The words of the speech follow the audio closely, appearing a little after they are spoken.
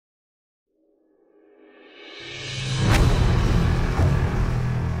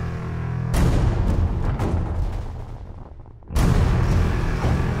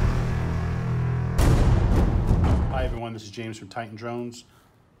this is James from Titan Drones.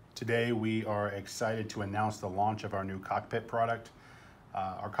 Today we are excited to announce the launch of our new Cockpit product.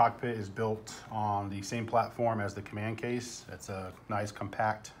 Our Cockpit is built on the same platform as the command case. It's a nice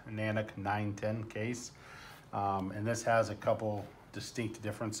compact Nanic 910 case. And this has a couple distinct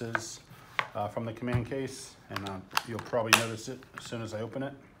differences from the command case. And you'll probably notice it as soon as I open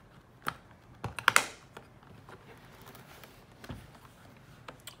it.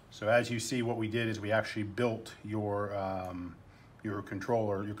 So as you see, what we did is we actually built your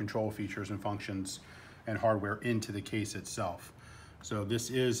control features and functions and hardware into the case itself. So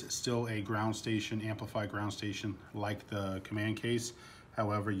this is still a ground station, amplified ground station like the command case.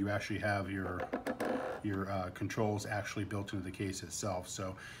 However, you actually have your controls actually built into the case itself.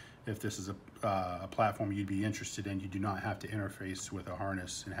 So if this is a platform you'd be interested in, you do not have to interface with a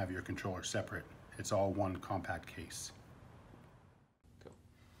harness and have your controller separate. It's all one compact case.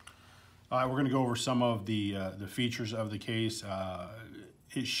 We're going to go over some of the features of the case.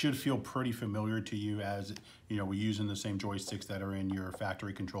 It should feel pretty familiar to you, as you know, we're using the same joysticks that are in your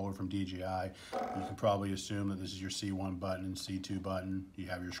factory controller from DJI. You can probably assume that this is your C1 button and C2 button. You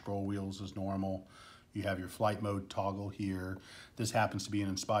have your scroll wheels as normal. You have your flight mode toggle here. This happens to be an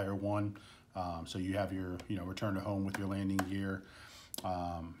Inspire 1, so you have your return to home with your landing gear.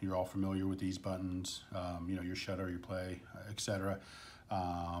 You're all familiar with these buttons. Your shutter, your play, etc.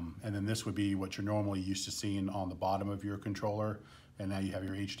 And then this would be what you're normally used to seeing on the bottom of your controller. And now you have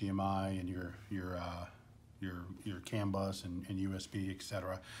your HDMI and your CAN bus and USB,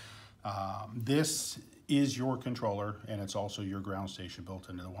 etc. This is your controller, and it's also your ground station built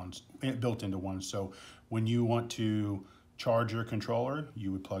into one. So when you want to charge your controller,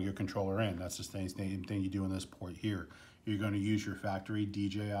 you would plug your controller in. That's the same thing you do in this port here. You're going to use your factory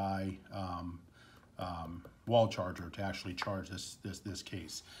DJI wall charger to actually charge this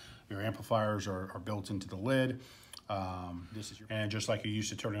case. Your amplifiers are built into the lid. And just like you're used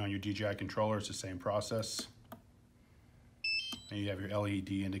to turning on your DJI controller, it's the same process. And you have your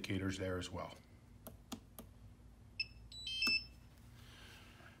LED indicators there as well.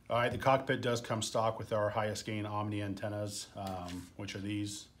 All right, the Cockpit does come stock with our highest gain Omni antennas, which are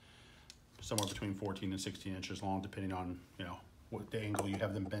these, somewhere between 14 and 16 inches long, depending on what the angle you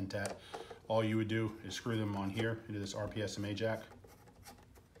have them bent at. All you would do is screw them on here into this RPSMA jack.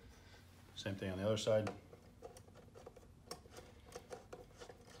 Same thing on the other side.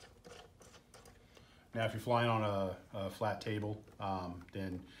 Now, if you're flying on a flat table,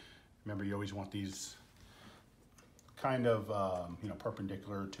 then remember you always want these kind of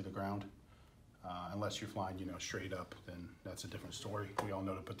perpendicular to the ground. Unless you're flying straight up, then that's a different story. We all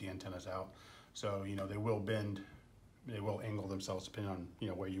know to put the antennas out. So they will bend, they will angle themselves depending on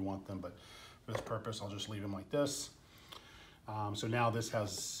where you want them. But for this purpose, I'll just leave them like this. So now these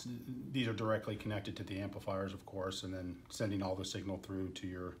are directly connected to the amplifiers, of course, and then sending all the signal through to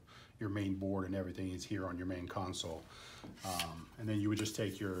your main board, and everything is here on your main console. And then you would just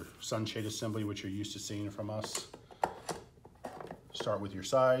take your sunshade assembly, which you're used to seeing from us. Start with your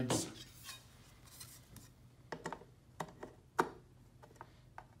sides.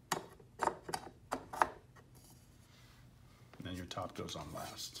 And then your top goes on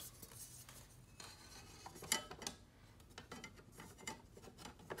last.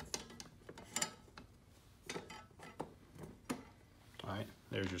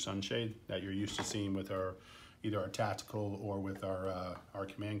 There's your sunshade that you're used to seeing with either our tactical or with our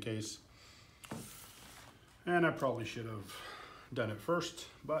command case. And I probably should have done it first,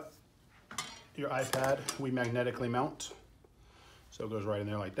 but your iPad we magnetically mount. So it goes right in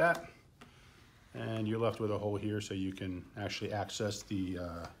there like that. And you're left with a hole here so you can actually access the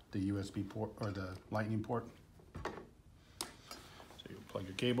USB port or the lightning port. So you plug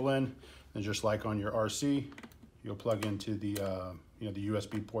your cable in, and just like on your RC, you'll plug into the the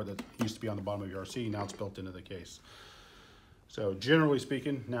USB port that used to be on the bottom of your RC. Now it's built into the case. So generally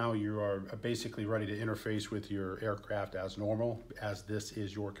speaking, now you are basically ready to interface with your aircraft as normal, as this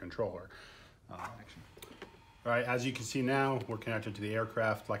is your controller. All right, as you can see now, we're connected to the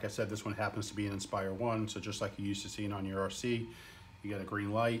aircraft. Like I said, this one happens to be an Inspire 1, so just like you used to seeing on your RC, you get a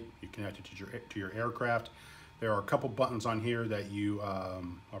green light, you're connected to your aircraft. There are a couple buttons on here that you are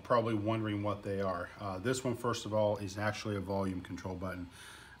probably wondering what they are. This one, first of all, is actually a volume control button.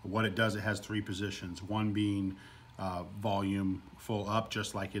 What it does, it has 3 positions. One being volume full up,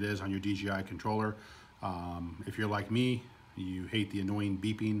 just like it is on your DJI controller. If you're like me, you hate the annoying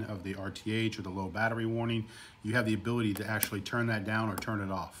beeping of the RTH or the low battery warning, you have the ability to actually turn that down or turn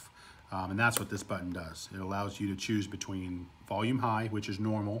it off. And that's what this button does. It allows you to choose between volume high, which is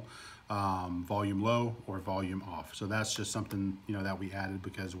normal, volume low, or volume off. So that's just something that we added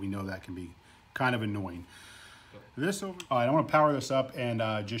because we know that can be kind of annoying. All right, I'm going to power this up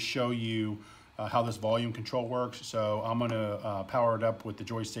and just show you how this volume control works. So I'm going to power it up with the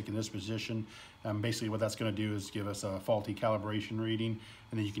joystick in this position. Basically what that's going to do is give us a faulty calibration reading,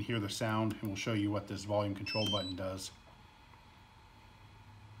 and then you can hear the sound, and we'll show you what this volume control button does.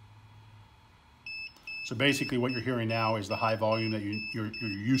 So basically what you're hearing now is the high volume that you're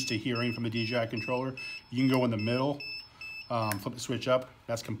used to hearing from the DJI controller. You can go in the middle, flip the switch up,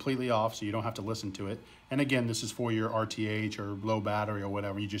 that's completely off, so you don't have to listen to it. And again, this is for your RTH or low battery or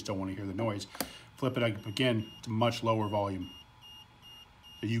whatever, you just don't want to hear the noise. Flip it up again, it's a much lower volume.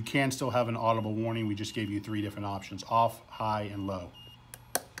 You can still have an audible warning. We just gave you 3 different options: off, high, and low.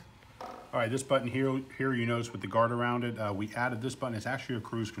 All right, this button here you notice with the guard around it, we added this button. It's actually a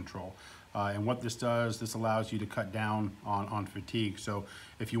cruise control. And what this does, this allows you to cut down on fatigue. So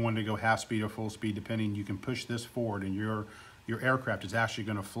if you wanted to go half speed or full speed, depending, you can push this forward, and your aircraft is actually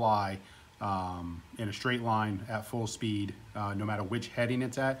going to fly in a straight line at full speed, no matter which heading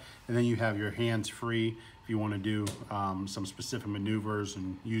it's at. And then you have your hands free if you want to do some specific maneuvers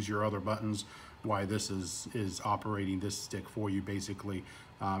and use your other buttons, why this is operating this stick for you, basically.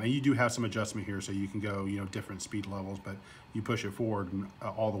 And you do have some adjustment here, so you can go, different speed levels, but you push it forward and,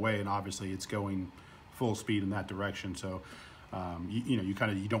 all the way, and obviously it's going full speed in that direction. So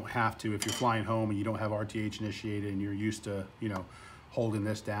you don't have to, if you're flying home and you don't have RTH initiated and you're used to holding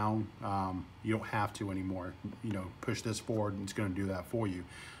this down, you don't have to anymore. Push this forward and it's going to do that for you.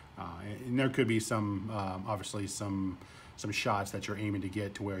 And there could be some obviously some shots that you're aiming to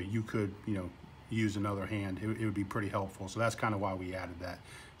get to where you could use another hand. It would be pretty helpful. So that's kind of why we added that.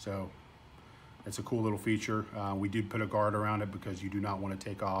 So it's a cool little feature. We did put a guard around it because you do not want to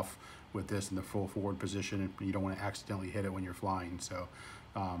take off with this in the full forward position, and you don't want to accidentally hit it when you're flying. So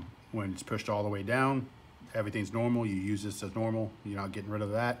when it's pushed all the way down, everything's normal. You use this as normal. You're not getting rid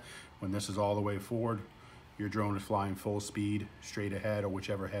of that. When this is all the way forward, your drone is flying full speed straight ahead, or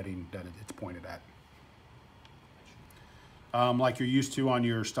whichever heading that it's pointed at. Like you're used to on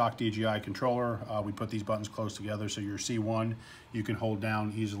your stock DJI controller, we put these buttons close together. So your C1 you can hold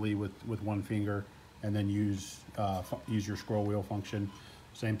down easily with one finger, and then use your scroll wheel function.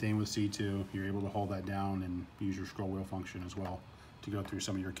 Same thing with C2, you're able to hold that down and use your scroll wheel function as well to go through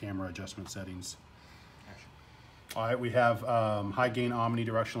some of your camera adjustment settings. All right, we have high gain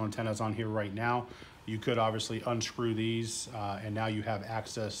omnidirectional antennas on here right now. You could obviously unscrew these, and now you have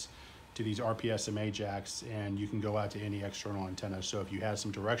access to these RPSMA jacks, and you can go out to any external antenna. So if you have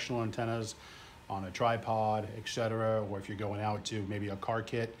some directional antennas on a tripod, etc., or if you're going out to maybe a car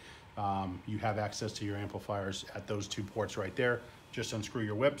kit, you have access to your amplifiers at those 2 ports right there. Just unscrew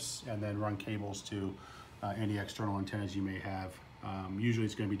your whips and then run cables to any external antennas you may have. Usually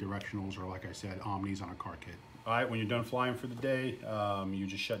it's going to be directionals, or like I said, omnis on a car kit. All right, when you're done flying for the day, you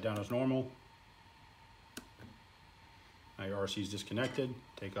just shut down as normal. Now your RC is disconnected.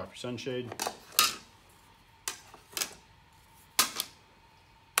 Take off your sunshade.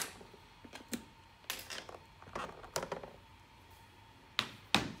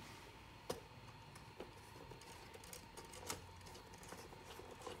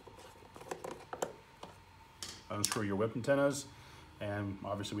 Unscrew your whip antennas, and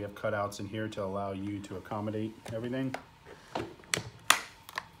obviously we have cutouts in here to allow you to accommodate everything.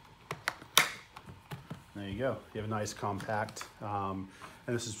 There you go. You have a nice compact, and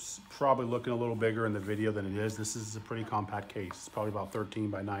this is probably looking a little bigger in the video than it is. This is a pretty compact case. It's probably about 13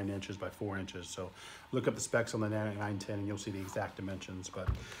 by 9 inches by 4 inches. So look up the specs on the 910 and you'll see the exact dimensions. But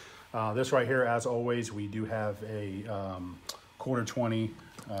this right here, as always, we do have a 1/4-20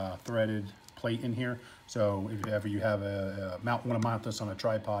 threaded plate in here. So if ever you have want to mount this on a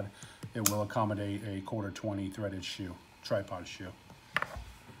tripod, it will accommodate a 1/4-20 threaded tripod shoe.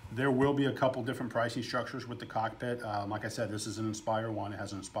 There will be a couple different pricing structures with the Cockpit. Like I said, this is an Inspire 1. It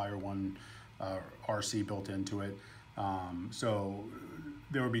has an Inspire 1 RC built into it. So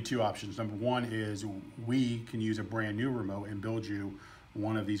there would be 2 options. Number 1 is we can use a brand new remote and build you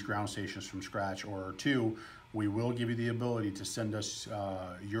one of these ground stations from scratch. Or 2, we will give you the ability to send us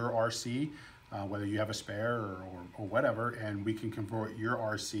your RC, whether you have a spare or whatever, and we can convert your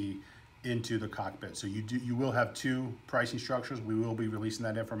RC into the Cockpit. So you will have 2 pricing structures. We will be releasing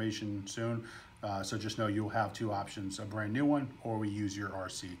that information soon. So just know you'll have 2 options, a brand new one, or we use your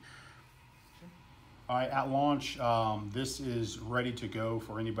RC. All right, at launch, this is ready to go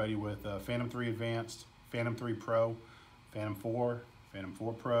for anybody with Phantom 3 Advanced, Phantom 3 Pro, Phantom 4, Phantom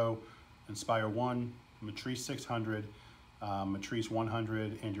 4 Pro, Inspire 1, Matrice 600, Matrice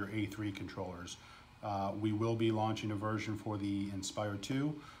 100, and your A3 controllers. We will be launching a version for the Inspire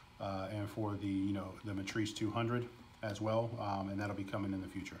 2 and for the Matrice 200 as well, and that'll be coming in the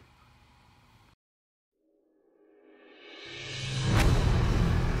future.